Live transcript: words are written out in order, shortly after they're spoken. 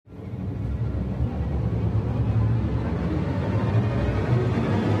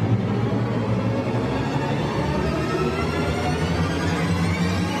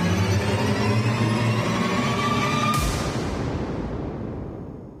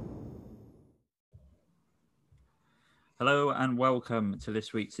Hello and welcome to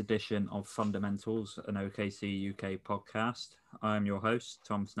this week's edition of Fundamentals, an OKC UK podcast. I am your host,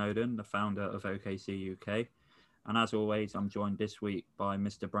 Tom Snowden, the founder of OKC UK. And as always, I'm joined this week by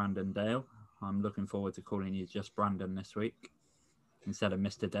Mr. Brandon Dale. I'm looking forward to calling you just Brandon this week instead of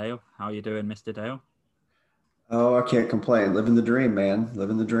Mr. Dale. How are you doing, Mr. Dale? Oh, I can't complain. Living the dream, man.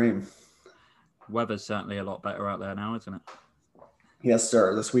 Living the dream. Weather's certainly a lot better out there now, isn't it? Yes,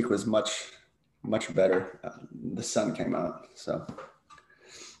 sir. This week was much better. The sun came out, so.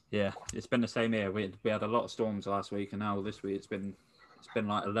 Yeah, it's been the same here. We had a lot of storms last week, and now this week it's been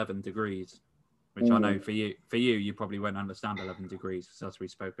like 11 degrees, which I know for you probably won't understand 11 degrees, because as we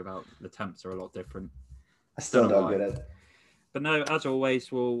spoke about, the temps are a lot different. I still Don't know don't why. get it. But no, as always,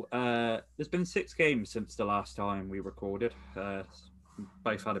 there's been 6 games since the last time we recorded.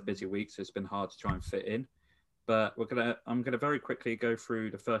 Both had a busy week, so it's been hard to try and fit in. But I'm gonna very quickly go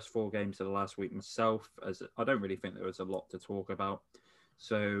through the first 4 games of the last week myself, as I don't really think there was a lot to talk about.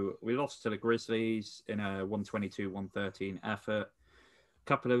 So we lost to the Grizzlies in a 122-113 effort. A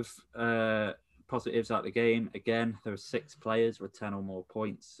couple of positives out of the game. Again, there were 6 players with 10 or more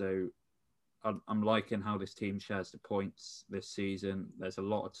points. So I'm liking how this team shares the points this season. There's a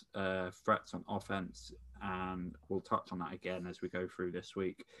lot of threats on offense, and we'll touch on that again as we go through this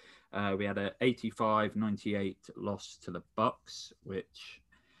week. We had an 85-98 loss to the Bucks, which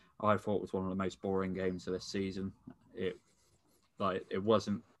I thought was one of the most boring games of this season. It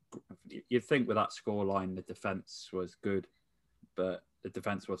wasn't. You'd think with that scoreline, the defense was good, but the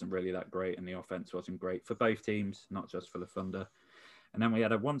defense wasn't really that great, and the offense wasn't great for both teams, not just for the Thunder. And then we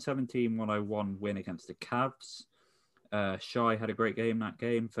had a 117-101 win against the Cavs. Shai had a great game that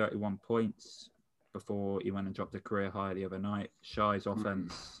game, 31 points before he went and dropped a career high the other night. Shai's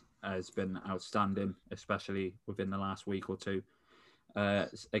offense has been outstanding, especially within the last week or two.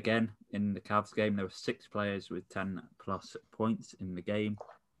 Again, in the Cavs game, there were 6 players with 10 plus points in the game.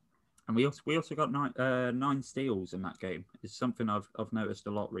 And we also got 9 steals in that game. It's something I've noticed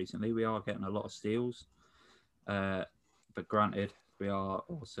a lot recently. We are getting a lot of steals. But granted, we are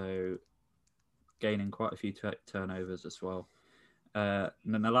also gaining quite a few turnovers as well. And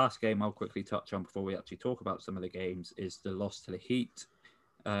then the last game I'll quickly touch on before we actually talk about some of the games is the loss to the Heat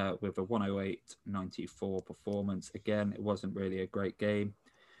with a 108-94 performance. Again, it wasn't really a great game.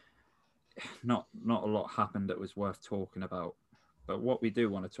 Not a lot happened that was worth talking about. But what we do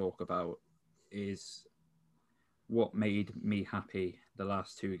want to talk about is what made me happy the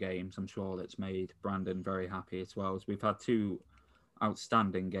last 2 games. I'm sure that's made Brandon very happy as well, as we've had 2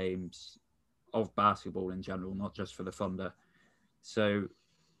 outstanding games of basketball in general, not just for the Thunder. So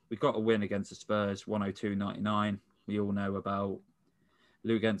we got a win against the Spurs, 102-99. We all know about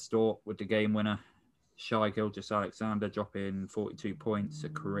Lou Dort with the game winner. Shai Gilgeous-Alexander dropping 42 points, a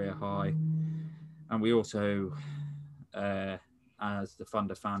career high. And we also, as the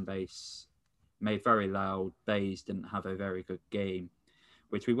Thunder fan base made very loud, Baze didn't have a very good game,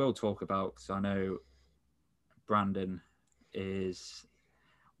 which we will talk about, because I know Brandon is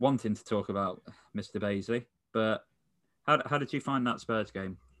wanting to talk about Mr. Bazley. But how did you find that Spurs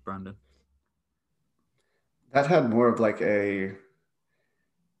game, Brandon? That had more of like I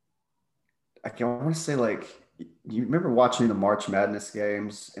want to say like, you remember watching the March Madness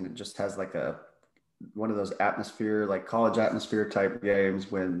games, and it just has like one of those atmosphere, like college atmosphere type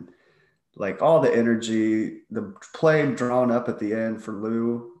games, when like all the energy, the play drawn up at the end for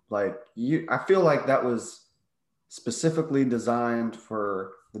Lou, I feel like that was specifically designed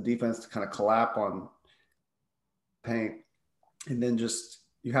for the defense to kind of collapse on paint, and then just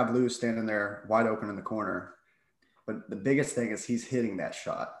you have Lou standing there wide open in the corner. But the biggest thing is he's hitting that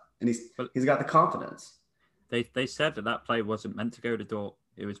shot, and he's got the confidence. They said that play wasn't meant to go to Dort.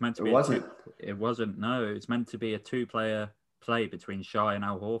 It was meant to be. It wasn't. No, it was meant to be a 2-player play between Shai and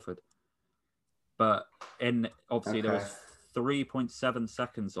Al Horford. But obviously there was 3.7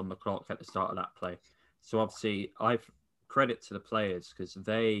 seconds on the clock at the start of that play. So obviously I've credit to the players, because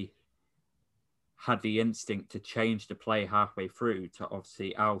they had the instinct to change the play halfway through to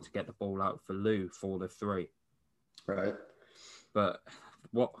obviously Al to get the ball out for Lou for the 3. Right. But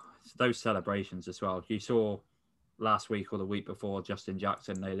those celebrations as well. You saw last week or the week before Justin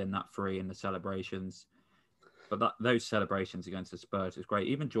Jackson nailing that 3 in the celebrations. But those celebrations against the Spurs was great.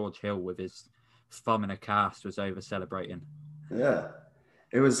 Even George Hill with his thumb in a cast was over celebrating. Yeah.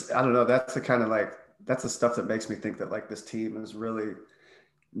 It was, I don't know, that's the kind of like, that's the stuff that makes me think that like this team is really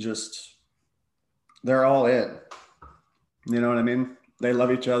just, they're all in. You know what I mean? They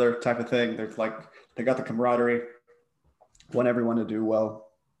love each other type of thing. They're like, they got the camaraderie, want everyone to do well.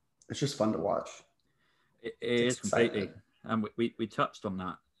 It's just fun to watch. It is completely. And we touched on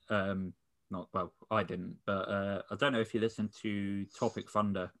that not well, I didn't, but I don't know if you listened to Topic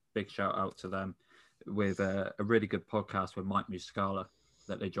Thunder. Big shout out to them with a really good podcast with Mike Muscala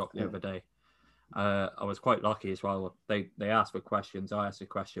that they dropped the other day. I was quite lucky as well. They asked for questions. I asked a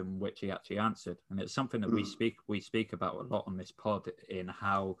question which he actually answered, and it's something that we speak about a lot on this pod, in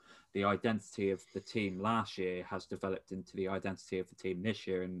how the identity of the team last year has developed into the identity of the team this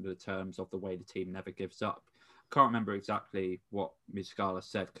year in the terms of the way the team never gives up. I can't remember exactly what Muscala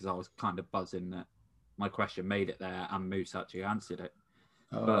said because I was kind of buzzing that my question made it there and Moose actually answered it.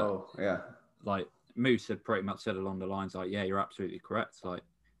 Oh, but, yeah. Like Moose had pretty much said along the lines like, yeah, you're absolutely correct. Like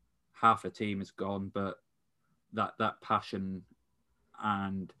half the team is gone, but that passion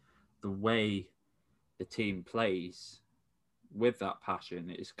and the way the team plays with that passion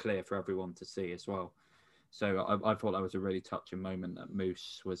is clear for everyone to see as well. So I thought that was a really touching moment that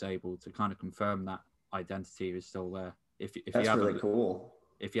Moose was able to kind of confirm that identity is still there. That's really cool.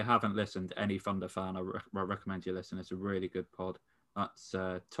 If you haven't listened, any Thunder fan, I recommend you listen. It's a really good pod. That's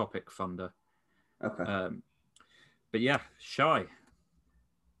Topic Thunder. Okay. But yeah, Shy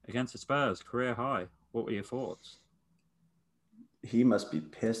against the Spurs, career high. What were your thoughts? He must be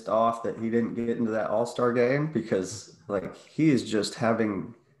pissed off that he didn't get into that All-Star game because like he's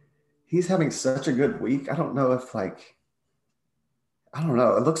having such a good week. I don't know. It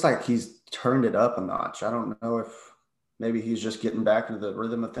looks like he's turned it up a notch. I don't know if maybe he's just getting back into the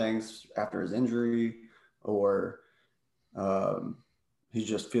rhythm of things after his injury, or he's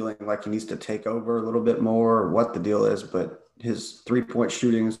just feeling like he needs to take over a little bit more, or what the deal is. But his 3-point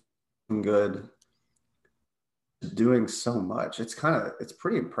shooting is good. Doing so much. It's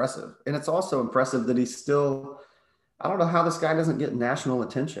pretty impressive. And it's also impressive that he's still, I don't know how this guy doesn't get national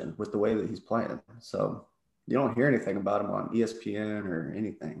attention with the way that he's playing. So you don't hear anything about him on ESPN or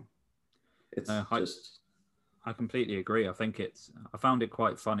anything. I completely agree. I found it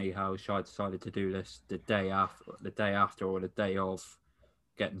quite funny how Shai decided to do this the day after or the day of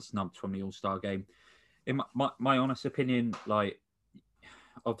getting snubbed from the All-Star game. In my honest opinion, like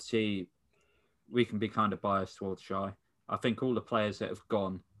obviously we can be kind of biased towards Shai. I think all the players that have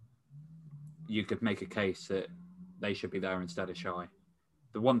gone, you could make a case that they should be there instead of Shai.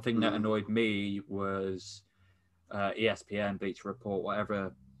 The one thing that annoyed me was ESPN, Bleacher Report,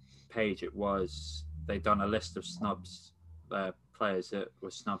 whatever page it was, they'd done a list of snubs, players that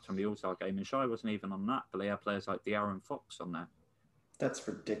were snubbed from the All-Star game, and Shai wasn't even on that, but they had players like De'Aaron Fox on there. That's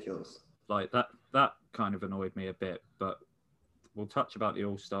ridiculous. Like that kind of annoyed me a bit, but we'll touch about the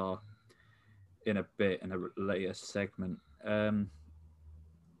All-Star in a bit in a later segment.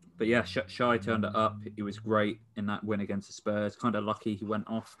 But yeah, Shai turned it up. He was great in that win against the Spurs. Kind of lucky he went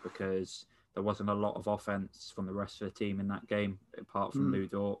off because there wasn't a lot of offense from the rest of the team in that game, apart from Lu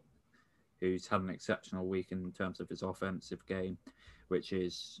Dort, who's had an exceptional week in terms of his offensive game, which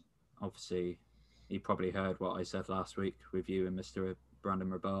is obviously, he probably heard what I said last week with you and Mr.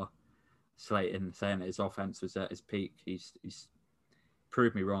 Brandon Rabar slating, saying that his offense was at his peak. He's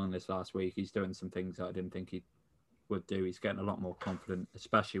proved me wrong this last week. He's doing some things that I didn't think he would do. He's getting a lot more confident,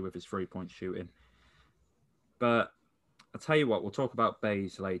 especially with his 3-point shooting. But I'll tell you what, we'll talk about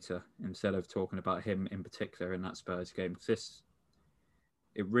Bays later instead of talking about him in particular in that Spurs game.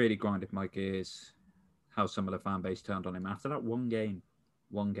 It really grinded my gears how some of the fan base turned on him after that one game.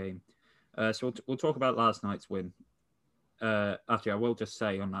 So we'll talk about last night's win. Actually, I will just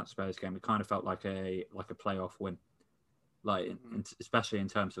say on that Spurs game, it kind of felt like a playoff win. Especially in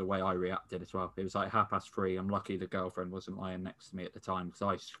terms of the way I reacted as well. It was like 3:30. I'm lucky the girlfriend wasn't lying next to me at the time because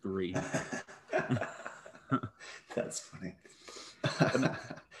I screamed. That's funny.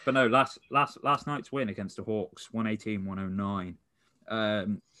 but no, last night's win against the Hawks, 118-109.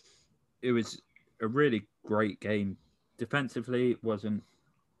 It was a really great game. Defensively, it wasn't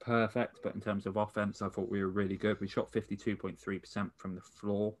perfect, but in terms of offense, I thought we were really good. We shot 52.3% from the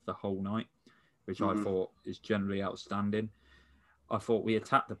floor the whole night, which I thought is generally outstanding. I thought we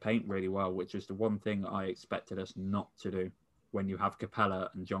attacked the paint really well, which is the one thing I expected us not to do when you have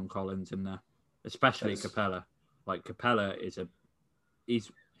Capella and John Collins in there, especially Capella. Like Capella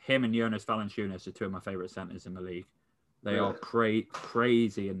him and Jonas Valanciunas are two of my favorite centers in the league. They are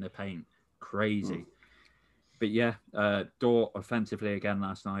crazy in the paint, crazy. But yeah, Dort offensively again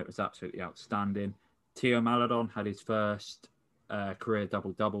last night was absolutely outstanding. Theo Maledon had his first career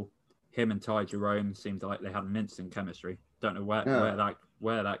double-double. Him and Ty Jerome seemed like they had an instant chemistry. Don't know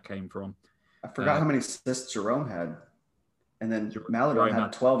where that came from. I forgot how many assists Jerome had. And then Maledon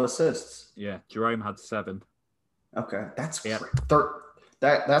had 12 assists. Yeah, Jerome had 7. Okay, that's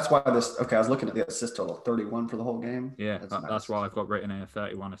That's why this. Okay, I was looking at the assist total, 31 for the whole game. Yeah, That's that's why I've got written here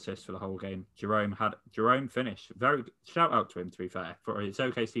 31 assists for the whole game. Jerome finished very shout out to him, to be fair, for his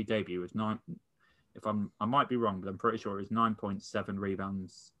OKC debut was 9. I might be wrong, but I'm pretty sure it was 9.7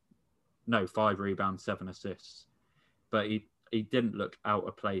 rebounds. No, 5 rebounds, 7 assists. But he didn't look out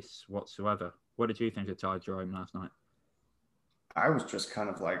of place whatsoever. What did you think of Ty Jerome last night? I was just kind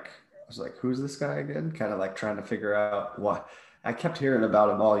of like, I was like, who's this guy again? Kind of like trying to figure out what. I kept hearing about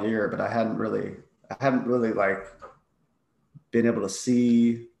him all year, but I hadn't really like been able to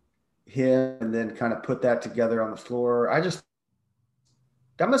see him and then kind of put that together on the floor.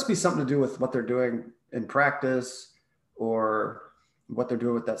 That must be something to do with what they're doing in practice or what they're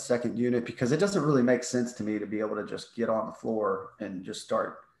doing with that second unit, because it doesn't really make sense to me to be able to just get on the floor and just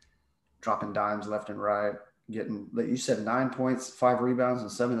start dropping dimes left and right, getting, you said 9 points, 5 rebounds,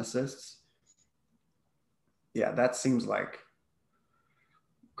 and 7 assists. Yeah, that seems like,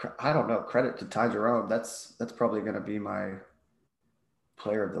 I don't know, credit to Ty Jerome. That's probably going to be my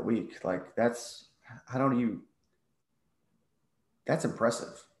player of the week. Like that's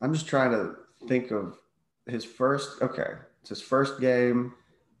impressive. I'm just trying to think of it's his first game.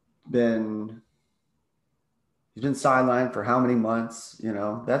 He's been sidelined for how many months?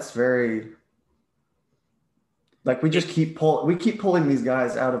 That's very, like, we keep pulling these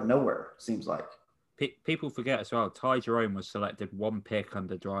guys out of nowhere, seems like. People forget as well, Ty Jerome was selected 1 pick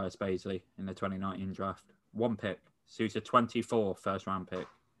under Darius Bazley in the 2019 draft. 1 pick. So he's a 24 first round pick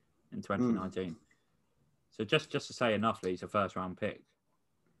in 2019. So just to say enough that he's a first round pick.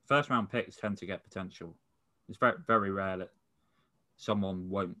 First round picks tend to get potential. It's very, very rare that someone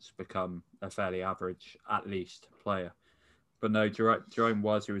won't become a fairly average, at least, player. But no, Jerome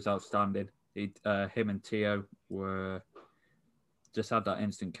he was outstanding. Him and Tio just had that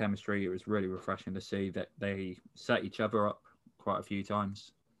instant chemistry. It was really refreshing to see that they set each other up quite a few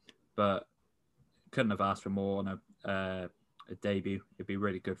times, but couldn't have asked for more on a debut. It'd be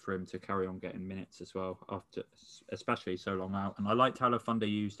really good for him to carry on getting minutes as well, after especially so long out. And I liked how Thunder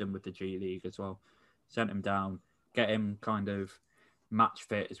used him with the G League as well. Sent him down, get him kind of match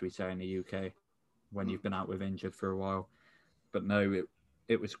fit, as we say in the UK, when you've been out with injured for a while. But no,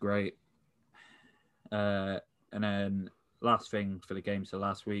 it was great. And then last thing for the games of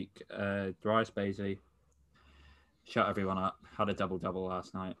last week, Darius Bazley shut everyone up, had a double-double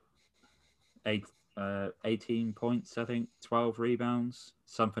last night. 18 points, I think, 12 rebounds,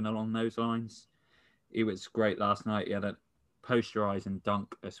 something along those lines. He was great last night. He had a posterizing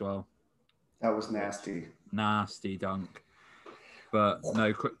dunk as well. That was nasty. Nasty dunk. But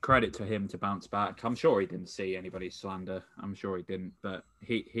no, credit to him to bounce back. I'm sure he didn't see anybody's slander. I'm sure he didn't. But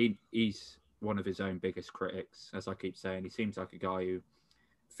he's one of his own biggest critics, as I keep saying. He seems like a guy who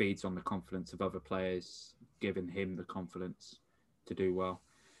feeds on the confidence of other players, giving him the confidence to do well.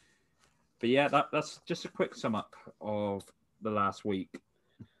 But yeah, that's just a quick sum up of the last week,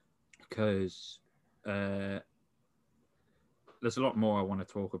 because there's a lot more I want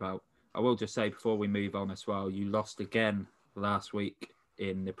to talk about. I will just say before we move on as well, you lost again last week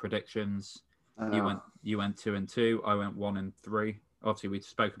in the predictions. You went 2-2. I went 1-3. Obviously, we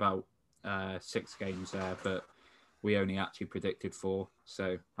spoke about 6 games there, but we only actually predicted 4.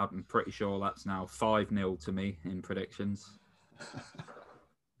 So I'm pretty sure that's now 5-0 to me in predictions.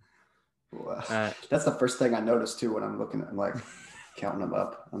 Well, that's the first thing I noticed too when I'm looking at, I'm like counting them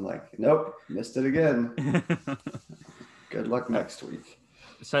up. I'm like, nope, missed it again. Good luck next week.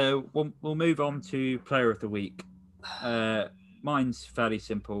 So we'll move on to player of the week. Mine's fairly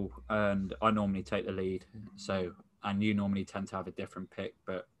simple, and I normally take the lead. And you normally tend to have a different pick,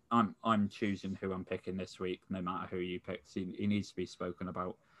 but I'm choosing who I'm picking this week, no matter who you pick. He needs to be spoken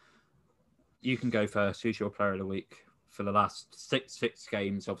about. You can go first. Who's your player of the week for the last six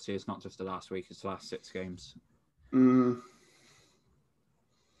games? Obviously, it's not just the last week; it's the last 6 games.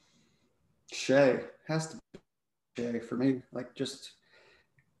 Shai has to be Shai for me. Like, just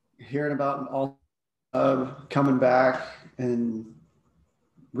hearing about all coming back and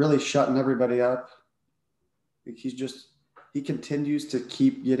really shutting everybody up. He continues to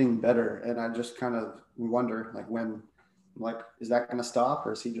keep getting better, and I just kind of wonder, is that going to stop,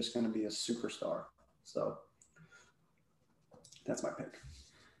 or is he just going to be a superstar? So that's my pick.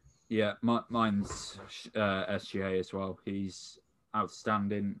 Yeah, mine's SGA as well. He's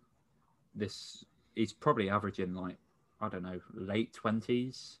outstanding. He's probably averaging late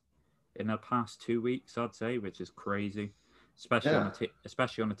 20s in the past 2 weeks, I'd say, which is crazy. Yeah.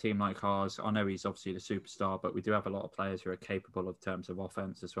 Especially on a team like ours. I know he's obviously the superstar, but we do have a lot of players who are capable of terms of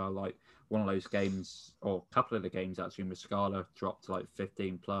offense as well. Like one of those games, or a couple of the games actually, Muscala dropped to like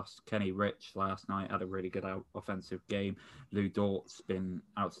 15 plus. Kenny Rich last night had a really good offensive game. Lou Dort's been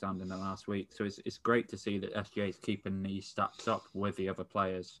outstanding the last week. So it's great to see that SGA is keeping these stats up with the other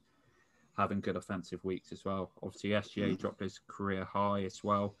players having good offensive weeks as well. Obviously, SGA dropped his career high as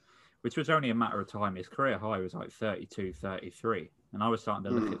well, which was only a matter of time. His career high was like 32, 33. And I was starting to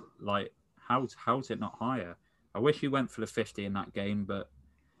look at like, how's it not higher? I wish he went for the 50 in that game, but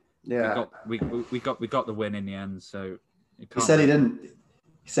Yeah. we got the win in the end. So it He can't said he really. didn't.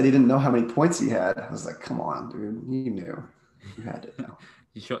 He said he didn't know how many points he had. I was like, come on, dude. You knew. You had to know.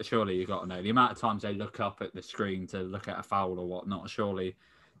 Surely you got to know the amount of times they look up at the screen to look at a foul or whatnot. Surely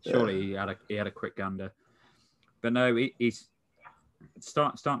Yeah. he had a quick gander. But no, he's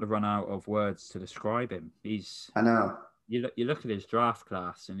starting to run out of words to describe him. I know. You look at his draft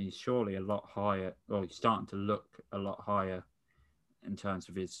class, and he's surely a lot higher. Well, he's starting to look a lot higher in terms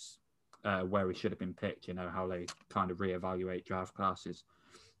of his where he should have been picked. You know how they kind of reevaluate draft classes.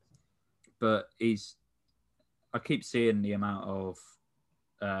 But I keep seeing the amount of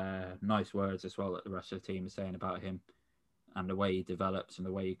nice words as well that the rest of the team is saying about him, and the way he develops and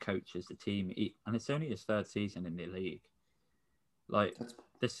the way he coaches the team. And it's only his third season in the league. Like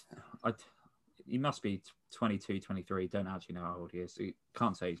this, he must be 22, 23. Don't actually know how old he is. So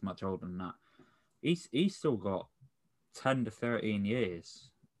can't say he's much older than that. He's still got 10 to 13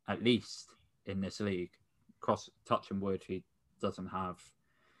 years at least in this league. Cross touch and wood, he doesn't have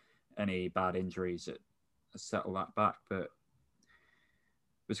any bad injuries that settle that back. But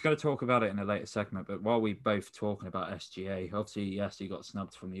we're going to talk about it in a later segment. But while we're both talking about SGA, obviously, yes, he got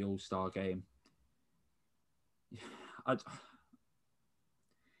snubbed from the All-Star game.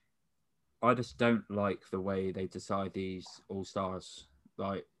 I just don't like the way they decide these All-Stars.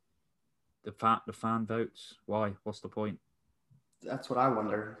 Like the fan votes. Why? What's the point? That's what I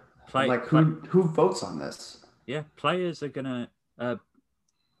wonder. Who votes on this? Yeah, players are gonna,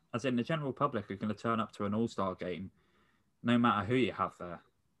 as in the general public, are gonna turn up to an All-Star game, no matter who you have there.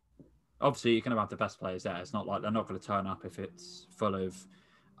 Obviously, you're gonna have the best players there. It's not like they're not gonna turn up if it's full of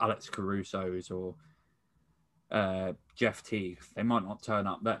Alex Caruso's or Jeff Teague. They might not turn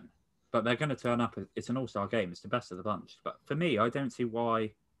up then, but they're going to turn up. It's an all-star game. It's the best of the bunch. But for me, I don't see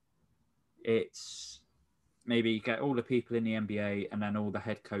why it's maybe get all the people in the NBA and then all the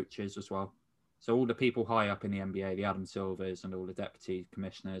head coaches as well. So all the people high up in the NBA, the Adam Silvers and all the deputy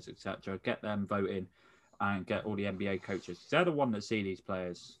commissioners, etc., get them voting and get all the NBA coaches. They're the one that see these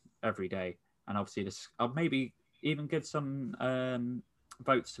players every day. And obviously, I'll maybe even give some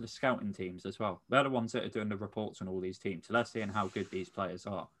votes to the scouting teams as well. They're the ones that are doing the reports on all these teams. So they're seeing how good these players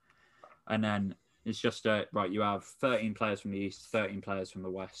are. And then it's just, right, you have 13 players from the East, 13 players from the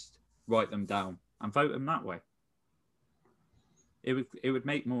West. Write them down and vote them that way. It would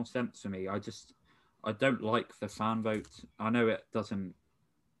make more sense for me. I don't like the fan vote. I know it doesn't.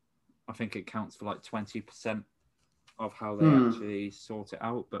 I think it counts for like 20% of how they actually sort it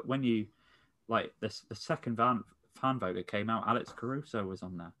out. But when you like the second fan vote that came out, Alex Caruso was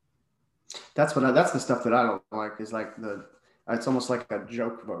on there. That's the stuff that I don't like. Is like it's almost like a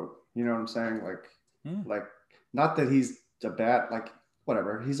joke vote. You know what I'm saying? Like not that he's a bad, like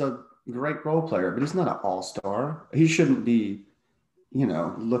whatever. He's a great role player, but he's not an all-star. He shouldn't be,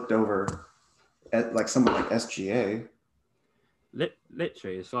 looked over at like someone like SGA.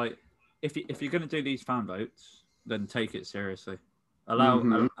 Literally, it's like if you're going to do these fan votes, then take it seriously.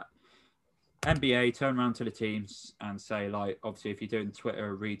 Allow NBA turn around to the teams and say, like, obviously, if you're doing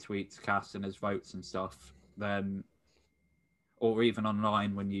Twitter retweets, casting as votes and stuff, then, or even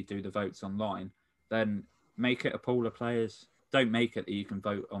online when you do the votes online, then make it a pool of players. Don't make it that you can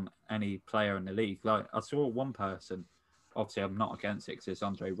vote on any player in the league. Like, I saw one person, obviously, I'm not against it because it's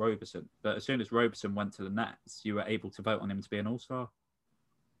Andre Roberson, but as soon as Roberson went to the Nets, you were able to vote on him to be an all-star.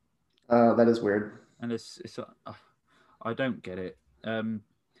 That is weird. And I don't get it.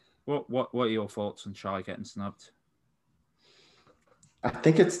 What are your thoughts on Shai getting snubbed? I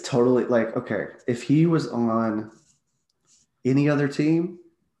think it's totally like, okay, if he was on any other team,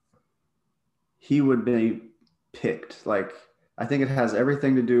 he would be picked. Like, I think it has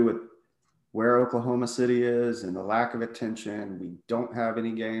everything to do with where Oklahoma City is and the lack of attention. We don't have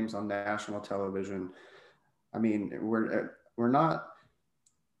any games on national television. I mean, we're not,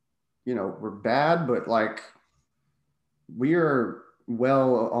 we're bad, but like we are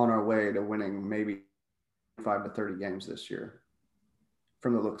well on our way to winning maybe 5 to 30 games this year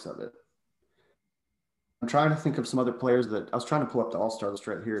from the looks of it. I'm trying to think of some other players that I was trying to pull up the All-Star list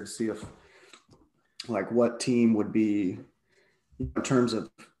right here to see if like what team would be in terms of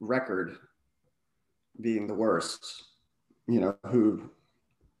record being the worst, who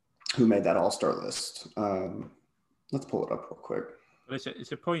made that all-star list. Let's pull it up real quick.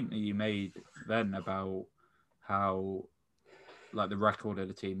 It's a point that you made then about how like the record of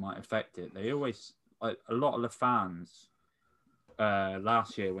the team might affect it. They always, like, a lot of the fans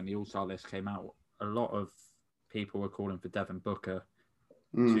last year when the All-Star list came out, a lot of people were calling for Devin Booker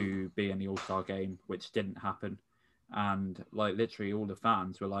to be in the All-Star game, which didn't happen. And like literally all the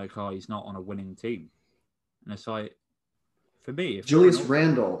fans were like, "Oh, he's not on a winning team." And it's like, for me, if Julius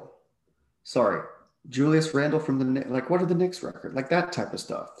Randle from the Knicks, like, what are the Knicks record? Like that type of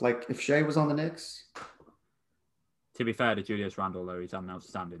stuff. Like if Shea was on the Knicks. To be fair to Julius Randle, though, he's had an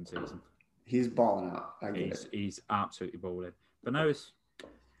outstanding season. He's balling out. He's absolutely balling. But no,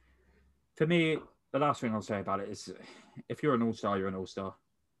 for me, the last thing I'll say about it is, if you're an all-star, you're an all-star.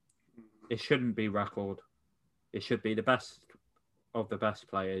 It shouldn't be record. It should be the best of the best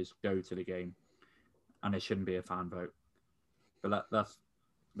players go to the game, and it shouldn't be a fan vote. But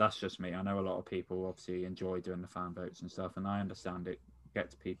that's just me. I know a lot of people obviously enjoy doing the fan votes and stuff, and I understand it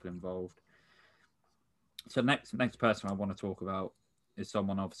gets people involved. So next person I want to talk about is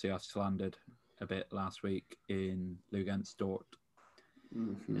someone obviously I slandered a bit last week in Lou against Dort.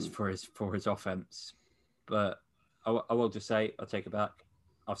 It's for his offense, but I will just say, I'll take it back.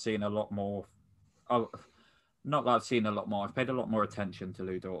 I've seen a lot more. Not that I've seen a lot more. I've paid a lot more attention to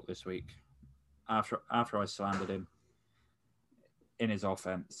Lou Dort this week. After I slandered him in his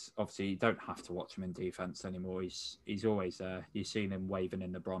offense, obviously you don't have to watch him in defense anymore. He's always there. You've seen him waving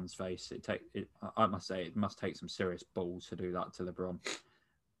in LeBron's face. I must say, it must take some serious balls to do that to LeBron.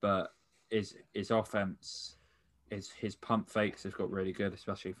 But his offense, his pump fakes have got really good,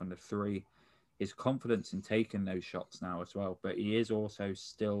 especially from the three. His confidence in taking those shots now as well. But he is also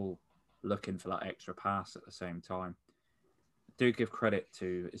still looking for that extra pass at the same time. I do give credit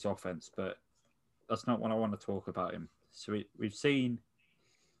to his offense, but that's not what I want to talk about him. So we've seen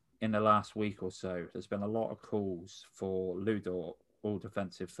in the last week or so, there's been a lot of calls for Lou Dort, all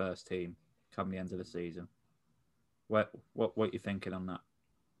defensive first team, come the end of the season. What are you thinking on that?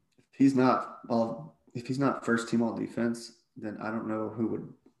 If he's not first team all defense, then I don't know who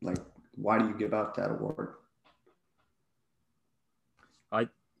would, like, why do you give out that award?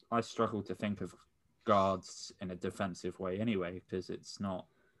 I struggle to think of guards in a defensive way anyway, because it's not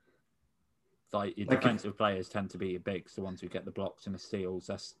like your defensive players tend to be your bigs, the ones who get the blocks and the steals.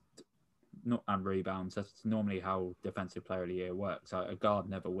 That's not, and rebounds. That's normally how defensive player of the year works. A guard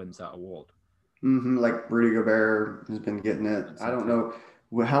never wins that award. Like Rudy Gobert has been getting it. I don't know.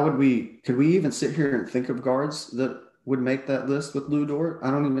 Could we even sit here and think of guards that would make that list with Lou Dort?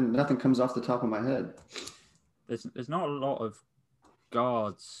 Nothing comes off the top of my head. There's not a lot of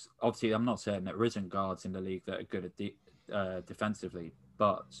guards. Obviously, I'm not saying there isn't guards in the league that are good at defensively,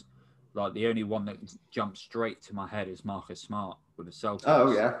 but like the only one that jumps straight to my head is Marcus Smart with the Celtics.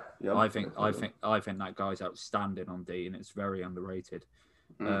 Oh yeah, yep. I think that guy's outstanding on D, and it's very underrated.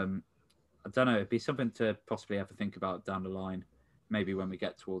 I don't know. It'd be something to possibly have to think about down the line. Maybe when we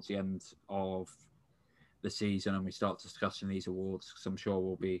get towards the end of the season and we start discussing these awards, because I'm sure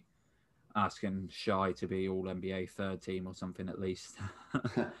we'll be asking Shai to be all NBA third team or something at least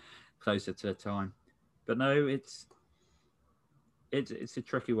closer to the time. But no, it's a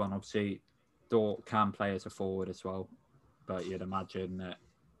tricky one. Obviously, Dort can play as a forward as well, but you'd imagine that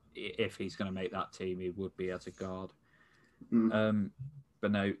if he's going to make that team, he would be as a guard.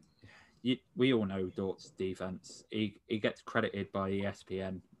 But no, we all know Dort's defense. He gets credited by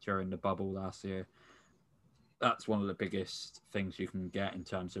ESPN during the bubble last year. That's one of the biggest things you can get in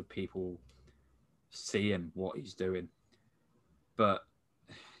terms of people seeing what he's doing. But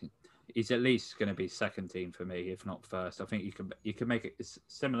he's at least going to be second team for me, if not first. I think you can make it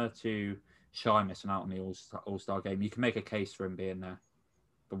similar to Shai missing out on the All-Star game. You can make a case for him being there,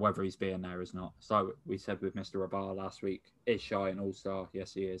 but whether he's being there is not. So we said with Mr. Rabar last week, is Shai an All-Star?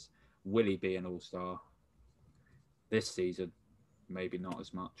 Yes, he is. Will he be an All-Star this season? Maybe not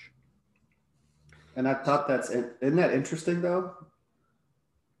as much. And I thought isn't that interesting though?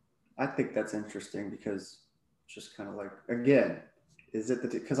 I think that's interesting because just kind of like, again, is it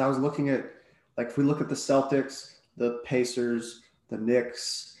because I was looking at, like, if we look at the Celtics, the Pacers, the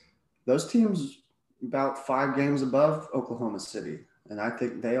Knicks, those teams about 5 games above Oklahoma City. And I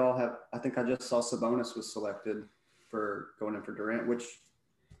think they all have, I think I just saw Sabonis was selected for going in for Durant, which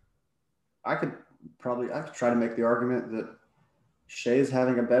I could try to make the argument that Shea's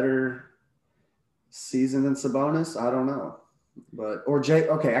having a better season than Sabonis. I don't know.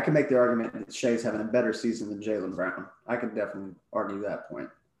 I can make the argument that Shea's having a better season than Jaylen Brown. I could definitely argue that point.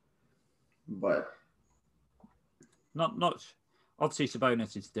 But obviously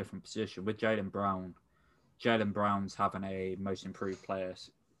Sabonis is a different position with Jaylen Brown. Jaylen Brown's having a most improved player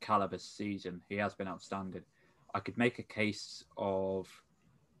caliber season. He has been outstanding. I could make a case of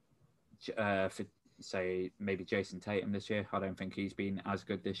for say maybe Jason Tatum this year. I don't think he's been as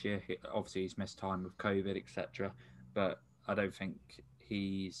good this year. Obviously, he's missed time with COVID, etc. But I don't think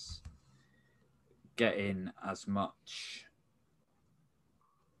he's getting as much.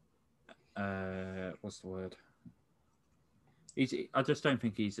 What's the word? I just don't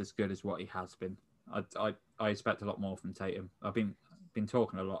think he's as good as what he has been. I expect a lot more from Tatum. I've been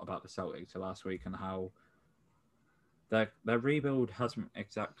talking a lot about the Celtics last week and how their rebuild hasn't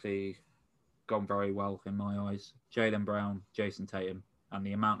exactly gone very well in my eyes. Jaylen Brown, Jason Tatum, and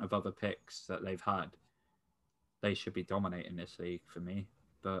the amount of other picks that they've had, they should be dominating this league for me.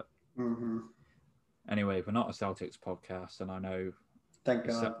 But anyway, we're not a Celtics podcast, and I know. Thank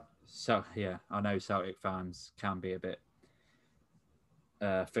God. So yeah, I know Celtic fans can be a bit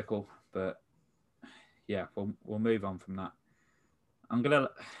fickle, but yeah, we'll move on from that. I'm gonna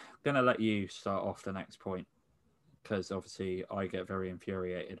let you start off the next point because obviously I get very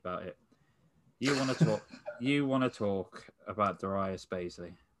infuriated about it. You want to talk? You want to talk about Darius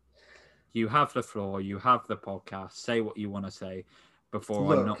Bazley? You have the floor. You have the podcast. Say what you want to say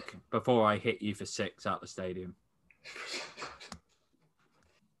before I hit you for 6 at the stadium.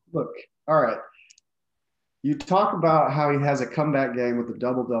 Look, all right. You talk about how he has a comeback game with a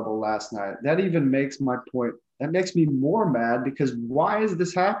double-double last night. That even makes my point. That makes me more mad because why is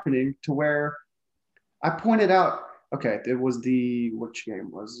this happening to where I pointed out, okay, it was which game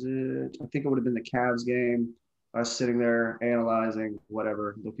was it? I think it would have been the Cavs game. I was sitting there analyzing,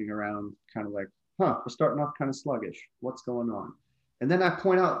 whatever, looking around, kind of like, we're starting off kind of sluggish. What's going on? And then I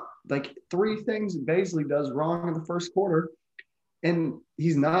point out like 3 things Bazley does wrong in the first quarter. And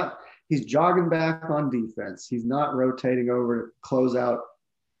he's jogging back on defense. He's not rotating over to close out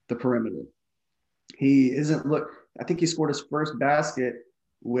the perimeter. He isn't I think he scored his first basket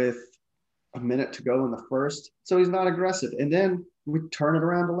with a minute to go in the first. So he's not aggressive. And then we turn it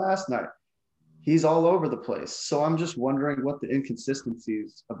around to last night. He's all over the place. So I'm just wondering what the inconsistency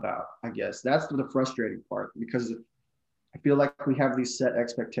is about, I guess. That's the frustrating part because I feel like we have these set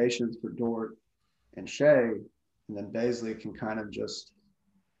expectations for Dort and Shea, and then Bazley can kind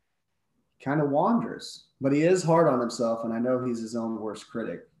of wanders. But he is hard on himself, and I know he's his own worst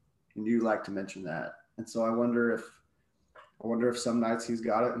critic. And you like to mention that. And so I wonder if some nights he's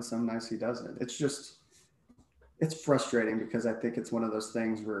got it and some nights he doesn't. It's frustrating because I think it's one of those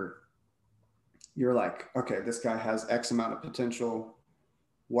things where you're like, okay, this guy has X amount of potential.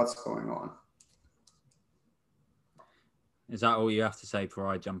 What's going on? Is that all you have to say before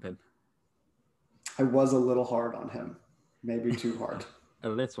I jump in? I was a little hard on him. Maybe too hard. A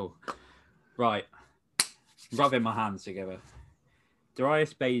little. Right. Rubbing my hands together.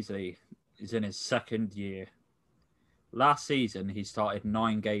 Darius Bazley is in his 2nd year. Last season, he started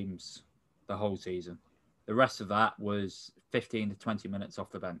 9 games the whole season. The rest of that was 15 to 20 minutes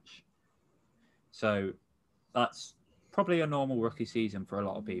off the bench. So that's probably a normal rookie season for a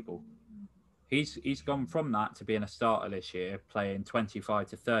lot of people. He's gone from that to being a starter this year, playing 25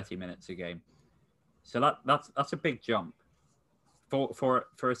 to 30 minutes a game. So that's a big jump for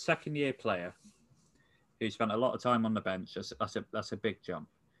a 2nd-year player who spent a lot of time on the bench. That's a big jump.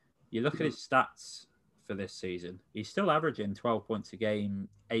 You look at his stats for this season. He's still averaging 12 points a game,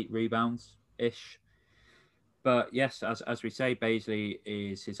 8 rebounds ish. But yes, as we say, Bazley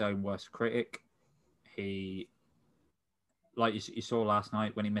is his own worst critic. He, like you saw last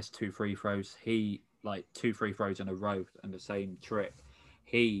night when he missed 2 free throws, 2 free throws in a row and the same trip.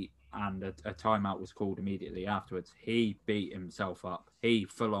 And a timeout was called immediately afterwards. He beat himself up. He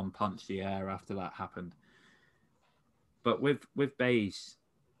full on punched the air after that happened. But with Baze,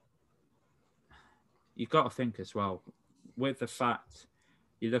 you've got to think as well, with the fact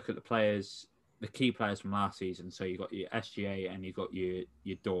you look at the key players from last season. So you got your SGA and you got your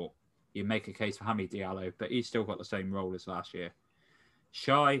Dort. You make a case for Hamid Diallo, but he's still got the same role as last year.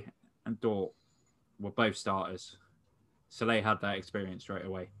 Shai and Dort were both starters, so they had that experience straight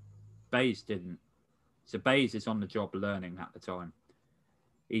away. Baze didn't. So Baze is on the job learning at the time.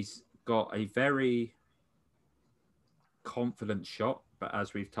 He's got a very confident shot, but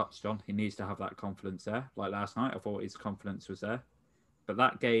as we've touched on, he needs to have that confidence there. Like last night, I thought his confidence was there. But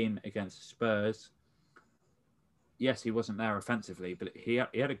that game against the Spurs, yes, he wasn't there offensively, but he had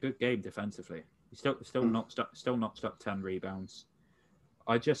a good game defensively. He still notched up 10 rebounds.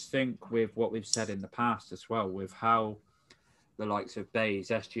 I just think with what we've said in the past as well, with how the likes of Baze,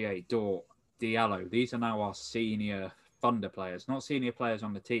 SGA, Dort, Diallo, these are now our senior Thunder players, not senior players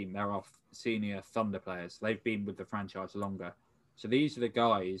on the team. They're our senior Thunder players. They've been with the franchise longer. So these are the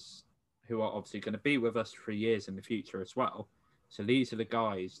guys who are obviously going to be with us for years in the future as well. So these are the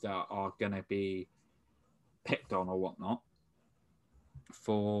guys that are going to be picked on or whatnot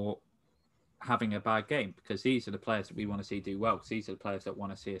for having a bad game, because these are the players that we want to see do well, because these are the players that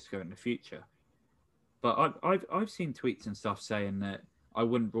want to see us go in the future. But I've seen tweets and stuff saying that I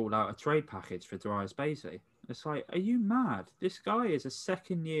wouldn't rule out a trade package for Darius Bazley. It's like, are you mad? This guy is a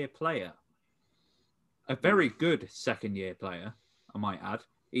second-year player, a very good second-year player, I might add.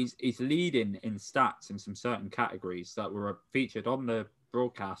 He's leading in stats in some certain categories that were featured on the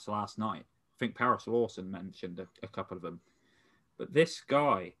broadcast last night. I think Paris Lawson mentioned a couple of them. But this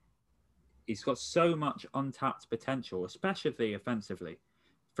guy, he's got so much untapped potential, especially offensively.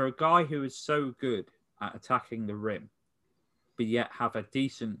 For a guy who is so good at attacking the rim, but yet have a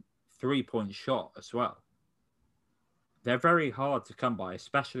decent three-point shot as well, they're very hard to come by,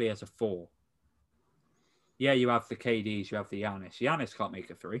 especially as a 4. Yeah, you have the KDs, you have the Giannis. Giannis can't make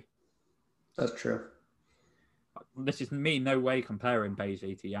a 3. That's true. This is me no way comparing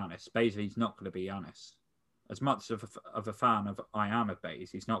Bazley to Giannis. Bazley's not going to be Giannis. As much of a fan of I am of Baze,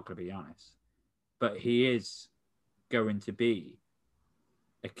 he's not going to be Giannis. But he is going to be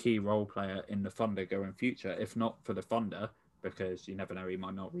a key role player in the Thunder going future, if not for the Thunder, because you never know, he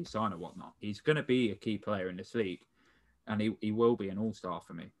might not re-sign or whatnot. He's going to be a key player in this league, and he will be an all-star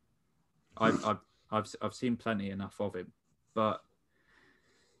for me. I've seen plenty enough of him, but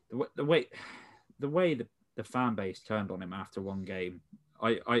the way the fan base turned on him after one game,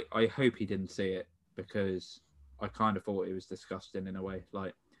 I hope he didn't see it, because I kind of thought it was disgusting in a way.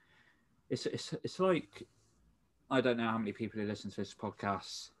 Like it's like, I don't know how many people who listen to this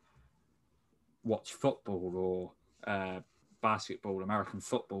podcast watch football or basketball, American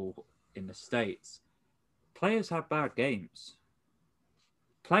football in the States. Players have bad games.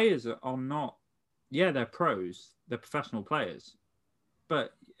 Players are not, yeah, they're pros, they're professional players,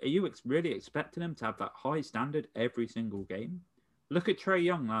 but are you really expecting them to have that high standard every single game? Look at Trae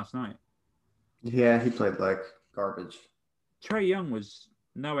Young last night. Yeah, he played like garbage. Trae Young was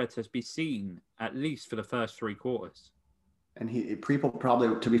nowhere to be seen, at least for the first 3 quarters. And people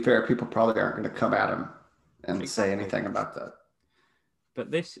probably, to be fair, people probably aren't going to come at him and say anything about that.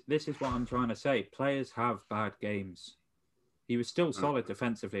 But this is what I'm trying to say. Players have bad games. He was still solid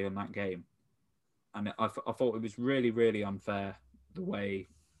defensively in that game. And I thought it was really, really unfair the way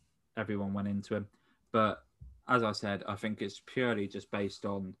everyone went into him. But as I said, I think it's purely just based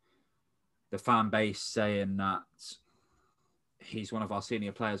on the fan base saying that he's one of our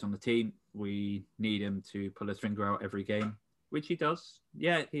senior players on the team. We need him to pull his finger out every game, which he does.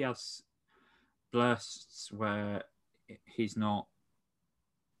 Yeah, he has bursts where he's not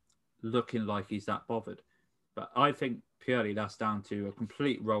looking like he's that bothered. But I think purely that's down to a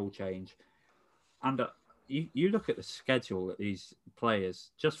complete role change. And you look at the schedule that these players,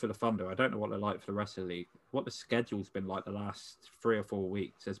 just for the Thunder, I don't know what they're like for the rest of the league, what the schedule's been like the last 3 or 4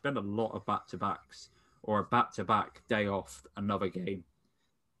 weeks. There's been a lot of back-to-backs, or a back-to-back day off, another game.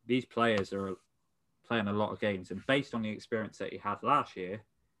 These players are playing a lot of games. And based on the experience that he had last year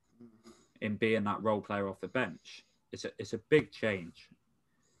in being that role player off the bench, it's a big change.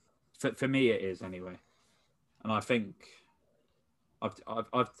 For me, it is anyway. And I think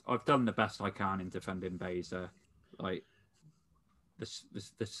I've done the best I can in defending Beza. Like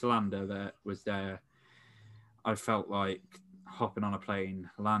the slander that was there, I felt like hopping on a plane,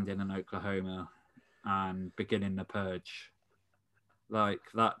 landing in Oklahoma, and beginning the purge. Like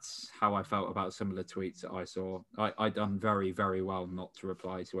that's how I felt about some of the tweets that I saw. I done very, very well not to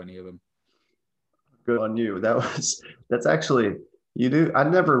reply to any of them. Good on you. That's actually, you do. I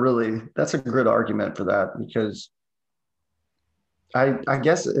never really. That's a good argument for that, because I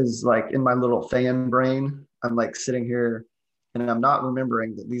guess is like in my little fan brain, I'm like sitting here and I'm not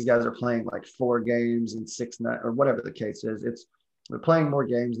remembering that these guys are playing like 4 games in 6 nights or whatever the case is. They're playing more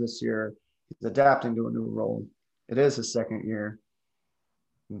games this year. He's adapting to a new role. It is his second year.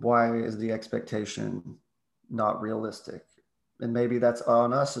 Why is the expectation not realistic? And maybe that's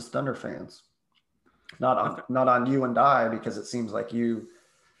on us as Thunder fans, not on you and I, because it seems like you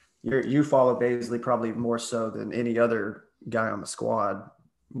follow Bazley probably more so than any other guy on the squad.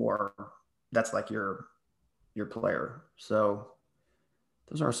 More, that's like your player. So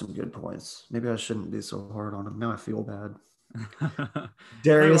those are some good points. Maybe I shouldn't be so hard on him. Now I feel bad.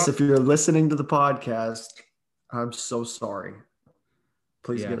 Darius, if you're listening to the podcast, I'm so sorry.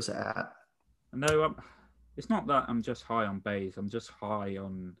 Please give us an at. No, it's not that I'm just high on Baze. I'm just high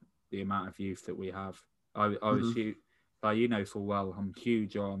on the amount of youth that we have. I was huge, but you know full well I'm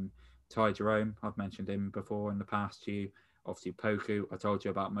huge on Ty Jerome. I've mentioned him before in the past to you. Obviously, Poku. I told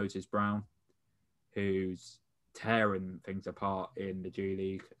you about Moses Brown, who's tearing things apart in the G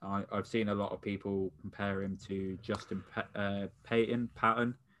League. I've seen a lot of people compare him to Justin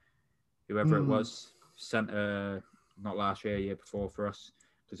Patton, whoever it was, centre, not last year, year before for us,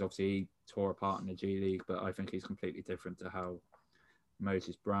 because obviously he tore apart in the G League, but I think he's completely different to how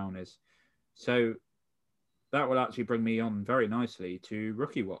Moses Brown is. So that will actually bring me on very nicely to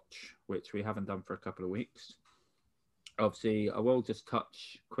Rookie Watch, which we haven't done for a couple of weeks. Obviously, I will just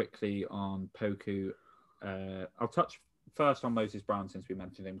touch quickly on Poku. I'll touch first on Moses Brown since we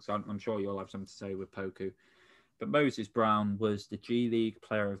mentioned him, because I'm sure you'll have something to say with Poku. But Moses Brown was the G League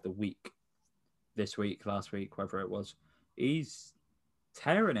Player of the Week this week, last week, whatever it was. He's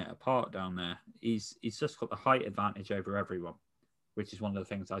tearing it apart down there. He's just got the height advantage over everyone, which is one of the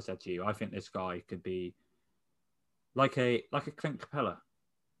things I said to you. I think this guy could be like a Clint Capella,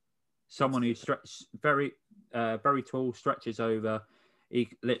 someone who stretches very tall, stretches over. He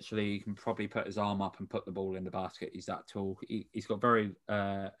can probably put his arm up and put the ball in the basket. He's that tall. He's got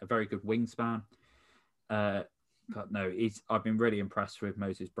a very good wingspan. But no, I've been really impressed with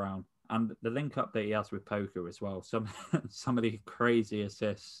Moses Brown and the link up that he has with Poku as well. Some of the crazy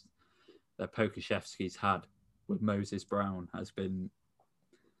assists that Pokuševski's had with Moses Brown has been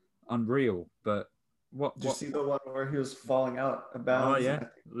unreal. But Did you see the one where he was falling out of bounds? Oh yeah,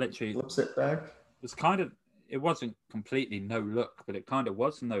 literally flips it back. It wasn't completely no look, but it kind of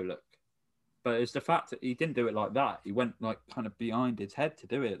was no look. But it's the fact that he didn't do it like that. He went like kind of behind his head to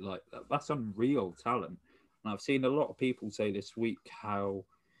do it like that. That's unreal talent. And I've seen a lot of people say this week how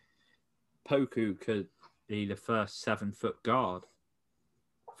Poku could be the first 7-foot guard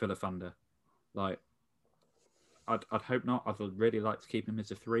for the Thunder. Like, I'd hope not. I'd really like to keep him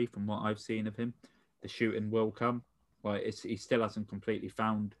as a 3 from what I've seen of him. The shooting will come. Like, he still hasn't completely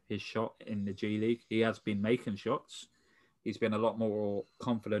found his shot in the G League. He has been making shots. He's been a lot more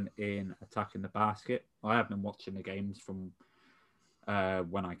confident in attacking the basket. I have been watching the games from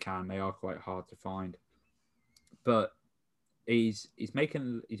when I can. They are quite hard to find. But he's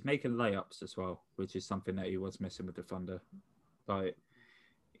making layups as well, which is something that he was missing with the Thunder. Like,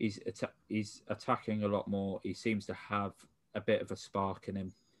 he's attacking a lot more. He seems to have a bit of a spark in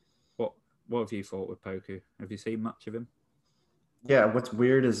him. What have you thought with Poku? Have you seen much of him? Yeah, what's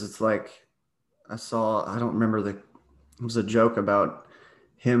weird is it's like I don't remember it was a joke about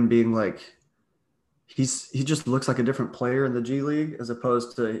him being like he just looks like a different player in the G League as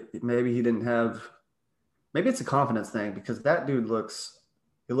opposed to maybe it's a confidence thing because that dude looks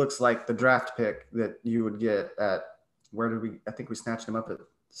like the draft pick that you would get at I think we snatched him up at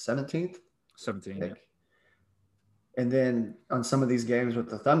 17th. 17, yeah. And then on some of these games with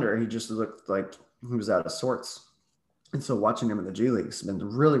the Thunder, he just looked like he was out of sorts. And so watching him in the G League has been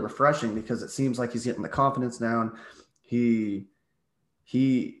really refreshing because it seems like he's getting the confidence down. He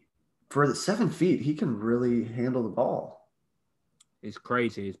for the 7 feet, he can really handle the ball. It's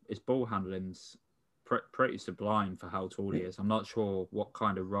crazy. His ball handling's pretty sublime for how tall he is. I'm not sure what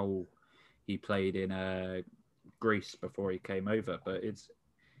kind of role he played in Greece before he came over, but it's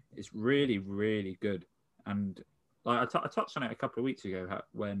really, really good. And like I touched on it a couple of weeks ago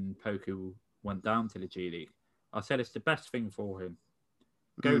when Poku went down to the G League. I said it's the best thing for him.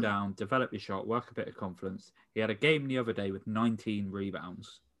 Go down, develop your shot, work a bit of confidence. He had a game the other day with 19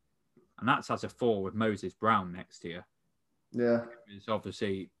 rebounds. And that's as a 4 with Moses Brown next to you. Yeah. It's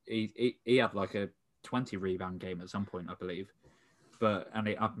obviously, he had like a 20 rebound game at some point, I believe.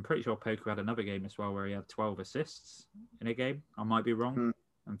 I'm pretty sure Poku had another game as well where he had 12 assists in a game. I might be wrong.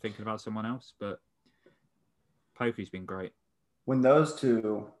 I'm thinking about someone else, but Poku's been great. When those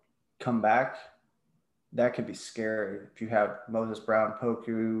two come back, that could be scary. If you have Moses Brown,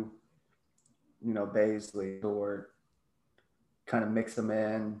 Poku, Baisley, or kind of mix them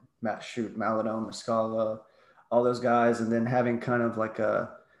in, Maladon, Muscala, all those guys, and then having kind of like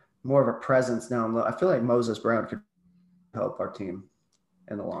more of a presence down low. I feel like Moses Brown could help our team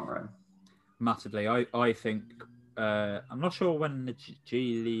in the long run. Massively. I think, I'm not sure when the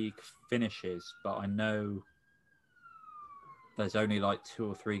G League finishes, but I know there's only like 2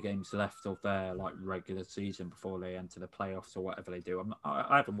 or 3 games left of their like regular season before they enter the playoffs or whatever they do.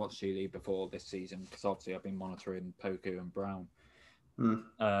 I haven't watched G League before this season because obviously I've been monitoring Poku and Brown.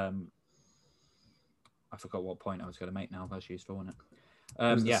 I forgot what point I was going to make now. That's useful, isn't it?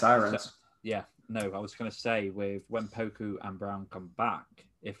 The Sirens. I was going to say with when Poku and Brown come back,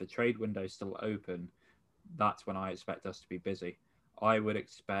 if the trade window is still open, that's when I expect us to be busy. I would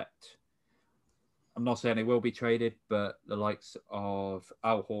expect, I'm not saying they will be traded, but the likes of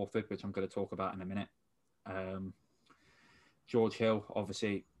Al Horford, which I'm going to talk about in a minute, George Hill,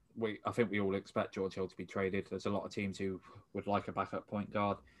 obviously, I think we all expect George Hill to be traded. There's a lot of teams who would like a backup point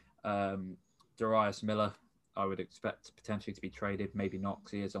guard. Darius Miller, I would expect potentially to be traded. Maybe not,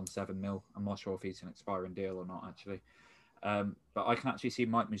 because he is on 7 mil. I'm not sure if he's an expiring deal or not, actually. But I can actually see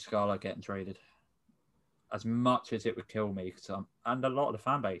Mike Muscala getting traded. As much as it would kill me, and a lot of the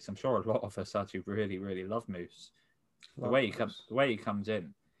fan base, I'm sure a lot of us actually really, really love Moose. The way he comes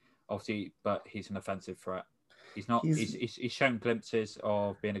in, obviously, but he's an offensive threat. He's not. He's shown glimpses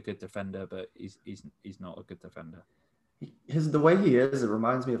of being a good defender, but he's not a good defender. The way he is, it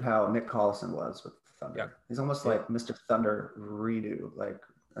reminds me of how Nick Collison was with Thunder. Yeah. He's almost like Mr. Thunder redo, like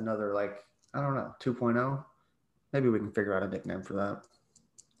another, like, I don't know, 2.0. Maybe we can figure out a nickname for that.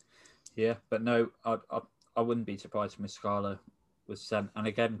 Yeah, but no, I wouldn't be surprised if Muscala was sent. And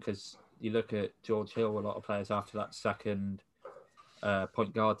again, because you look at George Hill, a lot of players after that second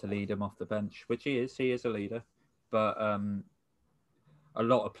point guard to lead him off the bench, which he is a leader. But a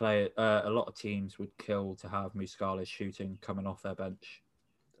lot of teams would kill to have Muscala shooting coming off their bench.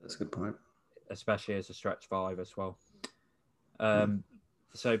 That's a good point. Especially as a stretch 5 as well.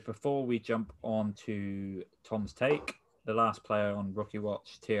 So before we jump on to Tom's take, the last player on Rookie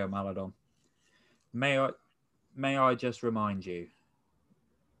Watch, Theo Maledon. May I just remind you,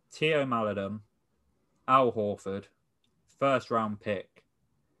 Theo Maledon, Al Horford, first round pick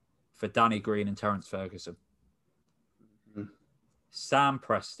for Danny Green and Terence Ferguson. Sam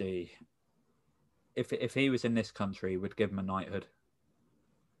Presti, if he was in this country, would give him a knighthood.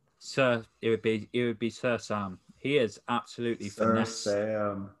 Sir, it would be Sir Sam. He is absolutely finessed.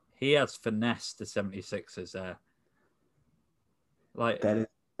 Sam. He has finessed the 76ers there. Like that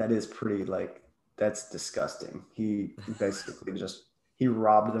is pretty, like, that's disgusting. He basically he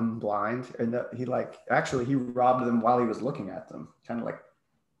robbed them blind, and he robbed them while he was looking at them, kind of like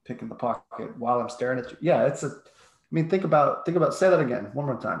picking the pocket while I'm staring at you. Yeah, think about say that again one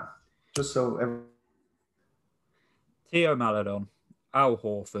more time, just so Theo Maledon, Al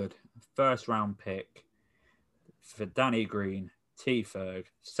Horford, first round pick for Danny Green, T Ferg,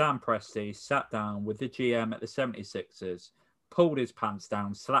 Sam Presti sat down with the GM at the 76ers, pulled his pants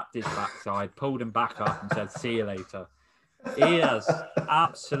down, slapped his backside, pulled him back up and said, "See you later." He has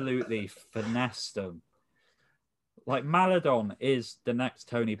absolutely finessed them. Like, Maledon is the next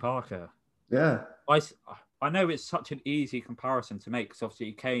Tony Parker. Yeah. I know it's such an easy comparison to make, because obviously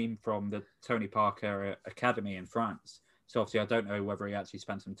he came from the Tony Parker Academy in France. So obviously I don't know whether he actually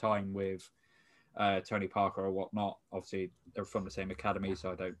spent some time with Tony Parker or whatnot. Obviously they're from the same academy,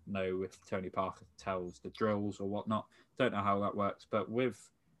 so I don't know if Tony Parker tells the drills or whatnot. Don't know how that works.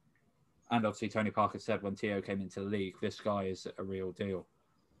 And obviously Tony Parker said when Theo came into the league, this guy is a real deal.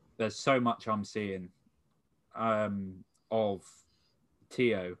 There's so much I'm seeing of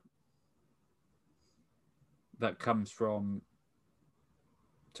Theo that comes from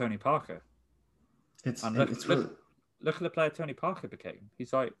Tony Parker. Look at the player Tony Parker became.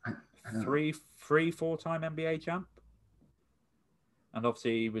 He's like 4-time NBA champ. And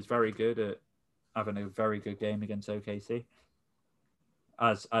obviously he was very good at having a very good game against OKC.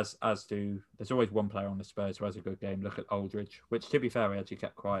 As there's always one player on the Spurs who has a good game. Look at Aldridge, which, to be fair, we actually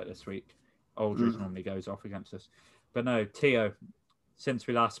kept quiet this week. Aldridge normally goes off against us. But no, Theo, since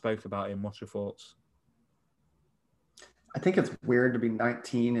we last spoke about him, what's your thoughts? I think it's weird to be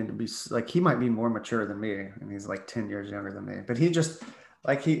 19 and to be like, he might be more mature than me, and he's like 10 years younger than me. But he just,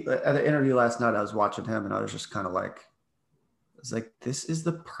 like, at the interview last night, I was watching him and I was just kind of like, this is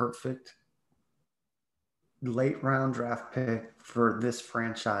the perfect late round draft pick for this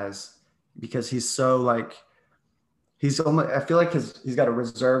franchise, because he's so, like, I feel like he's got a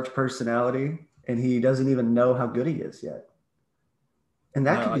reserved personality and he doesn't even know how good he is yet. And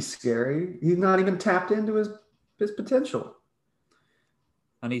that could be scary. He's not even tapped into his potential.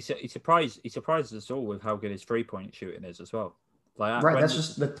 And he surprises us all with how good his 3-point shooting is as well. Like, right, that's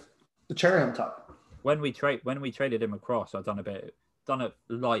just the cherry on top. When we traded him across, I've done a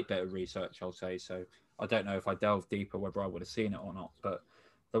light bit of research, I'll say. So I don't know if I delved deeper whether I would have seen it or not, but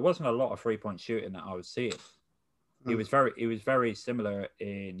there wasn't a lot of 3-point shooting that I was seeing. He was very similar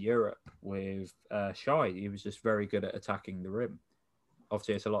in Europe with Shai. He was just very good at attacking the rim.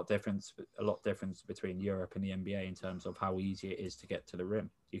 Obviously, it's a lot difference between Europe and the NBA in terms of how easy it is to get to the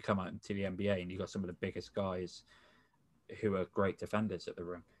rim. You come out into the NBA and you've got some of the biggest guys who are great defenders at the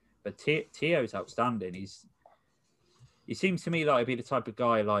rim. But Theo's outstanding. He seems to me like he'd be the type of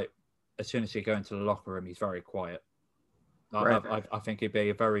guy, like, as soon as you go into the locker room, he's very quiet. Right. I think he'd be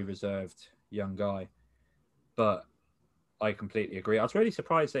a very reserved young guy. But I completely agree. I was really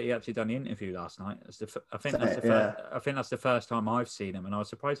surprised that he actually done the interview last night. I think that's the first time I've seen him, and I was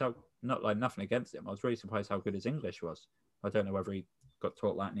surprised how, not like nothing against him, I was really surprised how good his English was. I don't know whether he got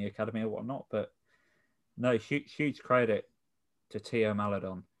taught that in the academy or whatnot, but no, huge credit to Theo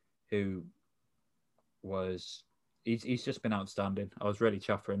Maledon, who was he's just been outstanding. I was really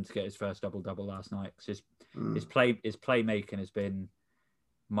chuffed for him to get his first double last night. His playmaking has been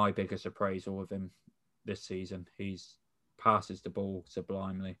my biggest appraisal of him this season. He's passes the ball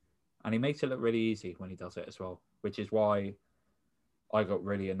sublimely, and he makes it look really easy when he does it as well, which is why I got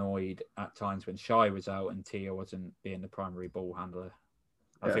really annoyed at times when Shai was out and Tia wasn't being the primary ball handler.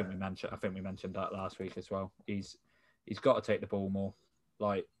 I think we mentioned that last week as well. He's got to take the ball more.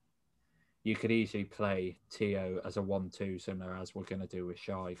 Like, you could easily play Tio as a 1-2, similar as we're going to do with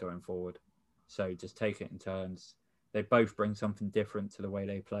Shai going forward. So just take it in turns. They both bring something different to the way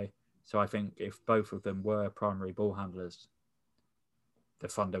they play. So I think if both of them were primary ball handlers, the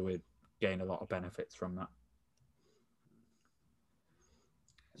Thunder would gain a lot of benefits from that.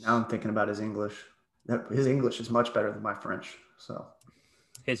 Now I'm thinking about his English. His English is much better than my French. So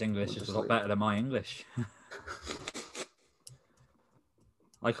his English is a lot better than my English.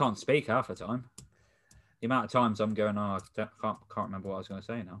 I can't speak half the time. The amount of times I'm going, I can't remember what I was going to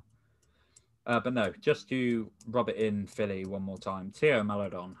say now. But no, just to rub it in Philly one more time. Theo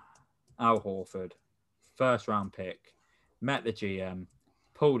Maledon, Al Horford, first round pick, met the GM,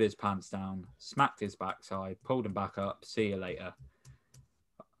 pulled his pants down, smacked his backside, pulled him back up, see you later.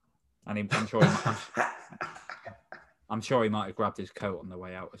 And I'm sure he might have grabbed his coat on the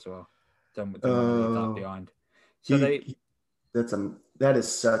way out as well. Don't want to leave that behind. So that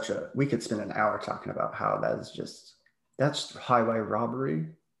is such a, we could spend an hour talking about how that's highway robbery.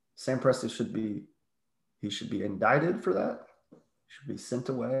 Sam Presti should be indicted for that. Should be sent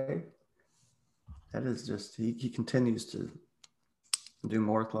away. That is just, he continues to do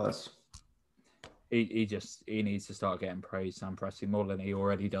more with less. He needs to start getting praised, Sam Presti, more than he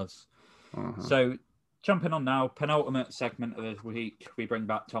already does. Uh-huh. So jumping on now, penultimate segment of the week, we bring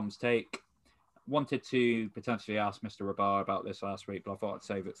back Tom's take. Wanted to potentially ask Mr. Rabar about this last week, but I thought I'd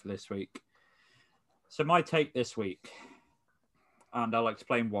save it for this week. So my take this week, and I'll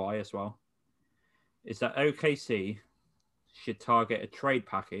explain why as well, is that OKC should target a trade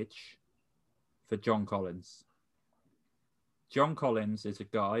package for John Collins. John Collins is a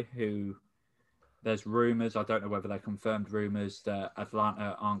guy who, there's rumours, I don't know whether they're confirmed rumours, that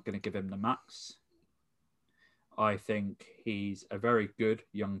Atlanta aren't going to give him the max. I think he's a very good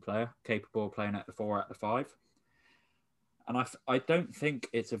young player, capable of playing at the 4, at the 5. And I don't think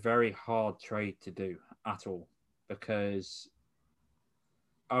it's a very hard trade to do at all, because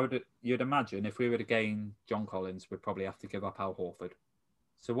you'd imagine if we were to gain John Collins, we'd probably have to give up Al Horford.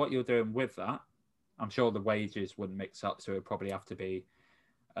 So what you're doing with that, I'm sure the wages wouldn't mix up, so it'd probably have to be,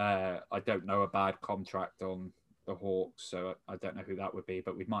 I don't know, a bad contract on the Hawks, so I don't know who that would be,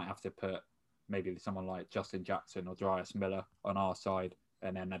 but we might have to put maybe someone like Justin Jackson or Darius Miller on our side,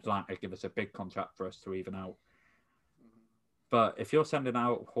 and then Atlanta give us a big contract for us to even out. But if you're sending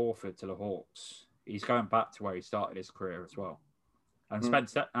out Horford to the Hawks, he's going back to where he started his career as well, and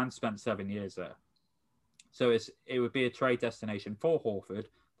spent 7 years there. So it would be a trade destination for Horford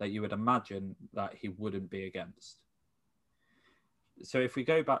that you would imagine that he wouldn't be against. So if we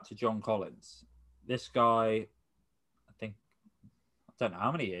go back to John Collins, this guy, I don't know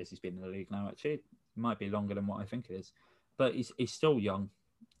how many years he's been in the league now, actually. It might be longer than what I think it is. But he's still young.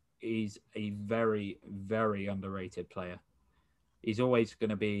 He's a very, very underrated player. He's always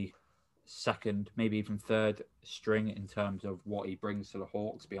going to be second, maybe even third string in terms of what he brings to the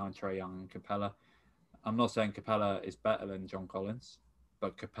Hawks behind Trae Young and Capella. I'm not saying Capella is better than John Collins,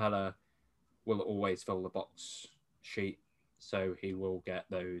 but Capella will always fill the box sheet, so he will get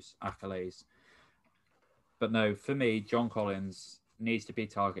those accolades. But no, for me, John Collins needs to be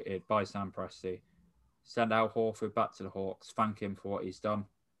targeted by Sam Presti. Send Al Horford back to the Hawks, thank him for what he's done.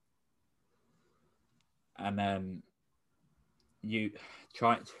 And then you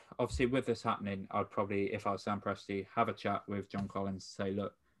try, obviously with this happening, I'd probably, if I was Sam Presti, have a chat with John Collins, say,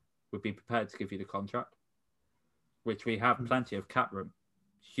 look, we'd be prepared to give you the contract, which we have plenty of cap room.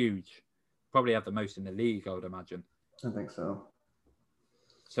 Huge. Probably have the most in the league, I would imagine. I think so.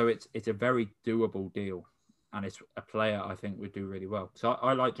 So it's a very doable deal. And it's a player I think would do really well. So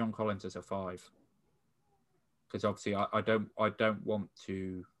I like John Collins as a 5, because obviously I don't want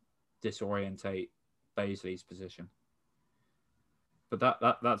to disorientate Bazley's position. But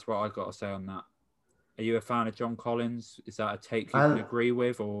that's what I've got to say on that. Are you a fan of John Collins? Is that a take you can agree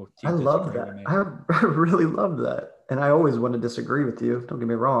with, or do you love that? I really love that, and I always want to disagree with you. Don't get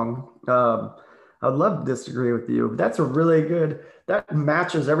me wrong. I'd love to disagree with you. But that's a really good. That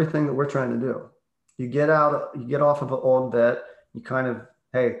matches everything that we're trying to do. You get off of an old vet. You kind of,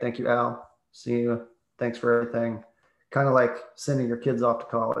 hey, thank you, Al. See you. Thanks for everything. Kind of like sending your kids off to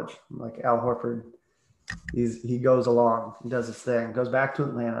college. Like Al Horford, he goes along, he does his thing, goes back to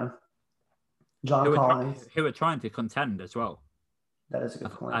Atlanta, John Collins. Who are trying to contend as well. That is a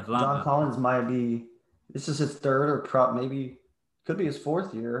good point. Atlanta. John Collins might be. This is his third or maybe could be his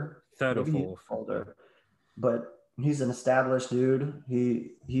fourth year. Third maybe or fourth. Older, but he's an established dude.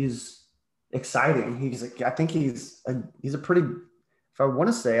 He's exciting. I think he's a pretty. If I want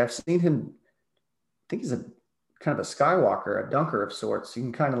to say, I've seen him. I think he's a kind of a skywalker, a dunker of sorts. He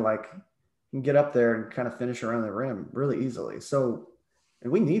can kind of like he can get up there and kind of finish around the rim really easily. So,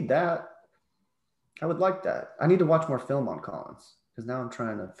 and we need that. I would like that. I need to watch more film on Collins because now I'm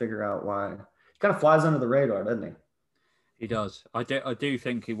trying to figure out why he kind of flies under the radar, doesn't he? He does. I do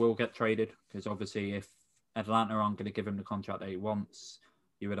think he will get traded because obviously if Atlanta aren't going to give him the contract that he wants,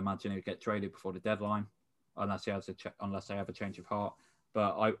 you would imagine he'd get traded before the deadline, unless they have a change of heart.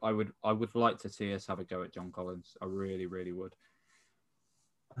 But I would like to see us have a go at John Collins. I really, really would.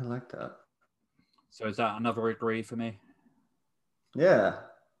 I like that. So is that another agree for me? Yeah.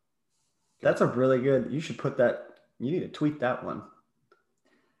 That's a really good. You should put that. You need to tweet that one.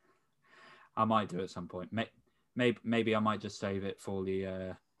 I might do at some point. Maybe I might just save it for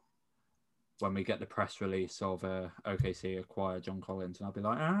the when we get the press release of OKC acquire John Collins, and I'll be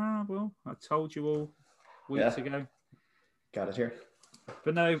like, well, I told you all weeks ago. Got it here.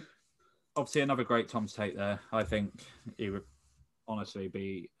 But no, obviously another great Tom's take there. I think he would honestly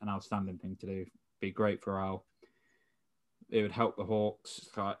be an outstanding thing to do. Be great for Al. It would help the Hawks.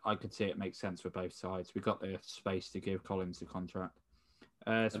 I could see it makes sense for both sides. We've got the space to give Collins the contract.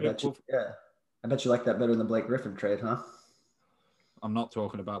 I bet you like that better than the Blake Griffin trade, huh? I'm not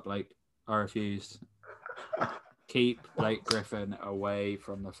talking about Blake. I refuse. Keep Blake Griffin away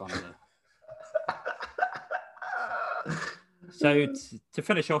from the Thunder. So to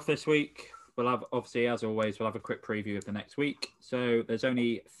finish off this week, we'll have, obviously, as always, we'll have a quick preview of the next week. So there's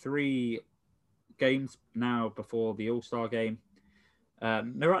only 3 games now before the All-Star game.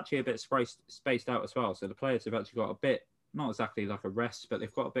 They're actually a bit spaced out as well. So the players have actually got a bit, not exactly like a rest, but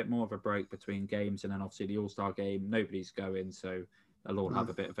they've got a bit more of a break between games. And then obviously the All-Star game, nobody's going. So they'll all have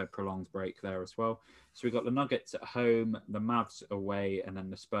a bit of a prolonged break there as well. So we've got the Nuggets at home, the Mavs away, and then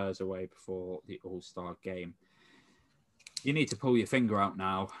the Spurs away before the All-Star game. You need to pull your finger out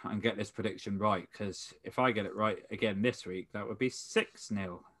now and get this prediction right, because if I get it right again this week, that would be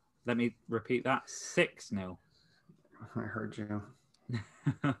 6-0. Let me repeat that, 6-0. I heard you.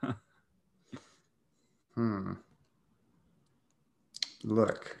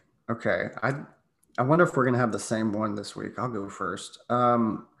 Look, okay. I wonder if we're going to have the same one this week. I'll go first. I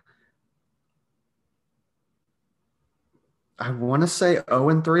want to say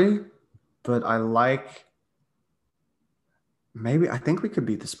 0-3, but I like... Maybe I think we could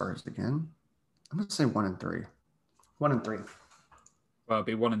beat the Spurs again. I'm gonna say 1-3. 1-3. Well, it'd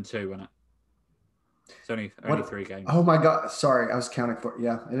be 1-2, wouldn't it? It's only 3 games. Oh my god! Sorry, I was counting for.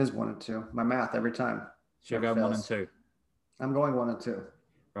 Yeah, it is 1-2. My math every time. Should I go 1-2? I'm going 1-2.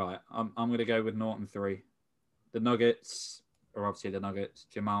 Right. I'm gonna go with 0-3. The Nuggets are obviously the Nuggets.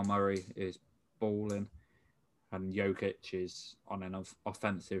 Jamal Murray is balling, and Jokic is on an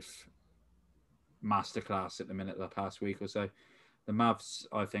offensive masterclass at the minute the past week or so. The Mavs,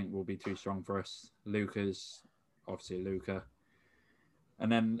 I think, will be too strong for us. Luka's obviously Luka.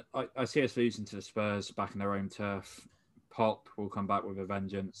 And then I see us losing to the Spurs back in their own turf. Pop will come back with a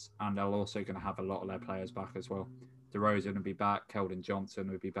vengeance, and they're also going to have a lot of their players back as well. DeRozan will be back. Keldon Johnson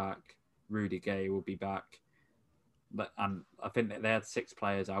will be back. Rudy Gay will be back. And I think that they had 6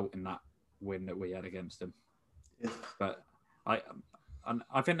 players out in that win that we had against them. Yeah. But I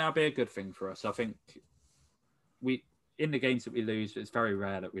think that'll be a good thing for us. I think in the games that we lose, it's very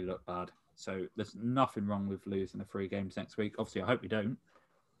rare that we look bad. So there's nothing wrong with losing the 3 games next week. Obviously, I hope we don't.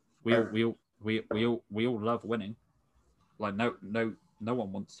 We all love winning. Like no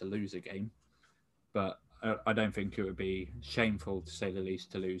one wants to lose a game, but I don't think it would be shameful, to say the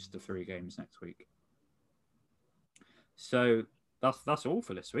least, to lose the 3 games next week. So that's all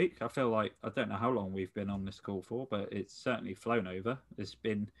for this week. I feel like I don't know how long we've been on this call for, but it's certainly flown over. It's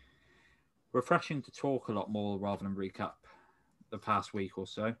been refreshing to talk a lot more rather than recap the past week or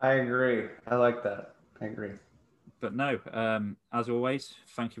so. I agree. I like that. I agree. But no, as always,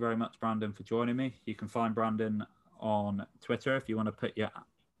 thank you very much, Brandon, for joining me. You can find Brandon on Twitter if you want to put your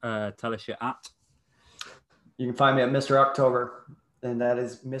tell us your @. You can find me at Mr. October, and that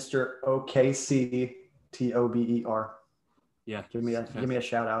is Mr. OKCTOBER. Yeah, give me a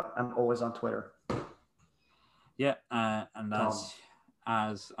shout out. I'm always on Twitter. Yeah, and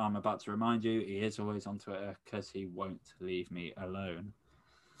as I'm about to remind you, he is always on Twitter because he won't leave me alone.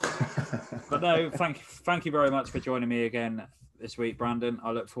 But no, thank you very much for joining me again this week, Brandon.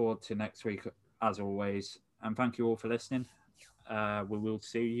 I look forward to next week as always, and thank you all for listening. We will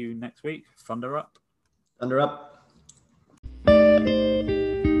see you next week. Thunder up. Thunder up.